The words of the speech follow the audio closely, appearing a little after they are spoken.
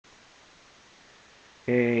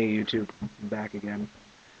Hey YouTube, I'm back again.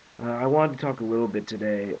 I wanted to talk a little bit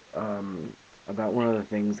today about one of the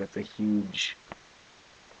things that's a huge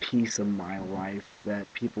piece of my life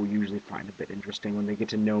that people usually find a bit interesting when they get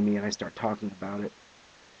to know me and I start talking about it.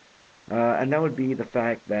 And that would be the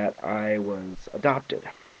fact that I was adopted.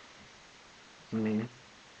 I mean,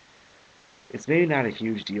 it's maybe not a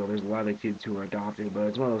huge deal. There's a lot of kids who are adopted, but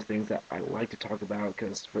it's one of those things that I like to talk about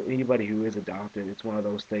because for anybody who is adopted, it's one of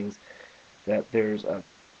those things that there's a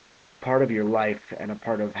part of your life and a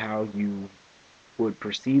part of how you would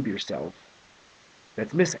perceive yourself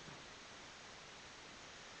that's missing.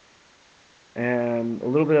 And a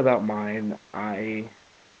little bit about mine. I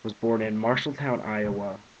was born in Marshalltown,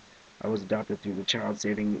 Iowa. I was adopted through the Child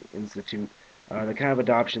Saving Institute. The kind of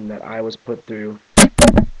adoption that I was put through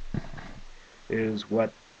is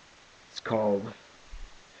what's called,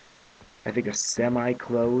 I think, a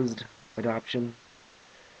semi-closed adoption,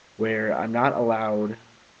 where I'm not allowed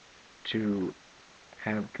to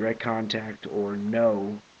have direct contact or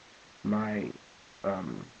know my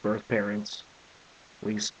birth parents, at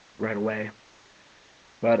least right away.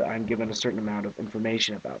 But I'm given a certain amount of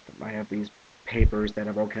information about them. I have these papers that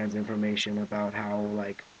have all kinds of information about how,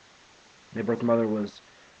 like, my birth mother was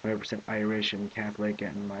 100% Irish and Catholic,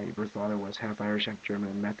 and my birth father was half Irish, half German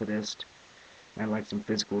and Methodist, and like some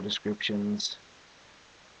physical descriptions,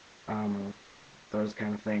 um, those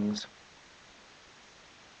kind of things.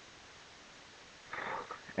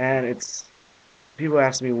 And it's people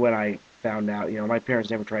ask me when I found out. My parents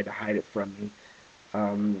never tried to hide it from me.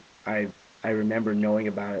 Um, I I remember knowing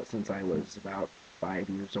about it since I was about 5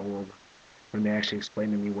 years old, when they actually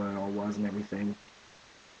explained to me what it all was and everything.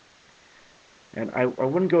 And I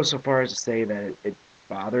wouldn't go so far as to say that it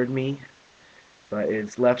bothered me, but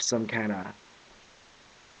it's left some kind of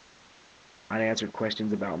unanswered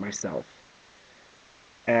questions about myself.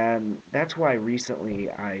 And that's why recently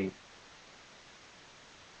I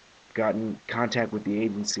got in contact with the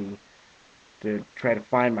agency to try to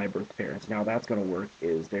find my birth parents. Now that's going to work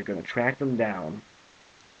is they're going to track them down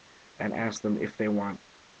and ask them if they want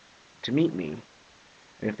to meet me.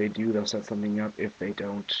 And if they do, they'll set something up. If they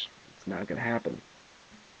don't, it's not going to happen.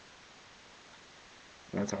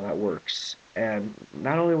 And that's how that works. And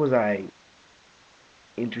not only was I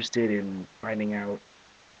interested in finding out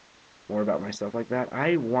more about myself like that,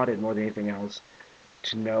 I wanted more than anything else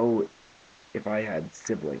to know if I had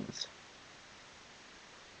siblings.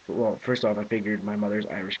 Well, first off, I figured my mother's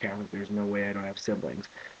Irish Catholic. There's no way I don't have siblings.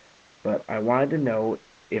 But I wanted to know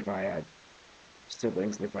if I had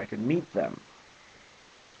siblings and if I could meet them.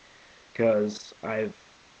 Because I've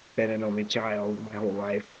been an only child my whole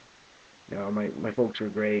life. My folks were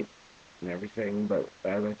great and everything, but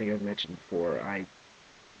as I think I've mentioned before, I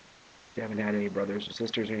haven't had any brothers or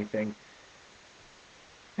sisters or anything.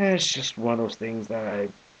 And it's just one of those things that I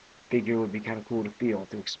figure would be kind of cool to feel,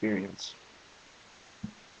 to experience.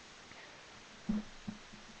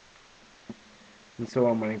 And so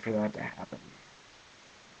I'm waiting for that to happen.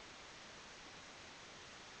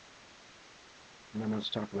 And then let's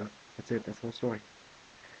talk about. That's it. That's the whole story.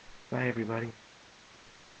 Bye, everybody.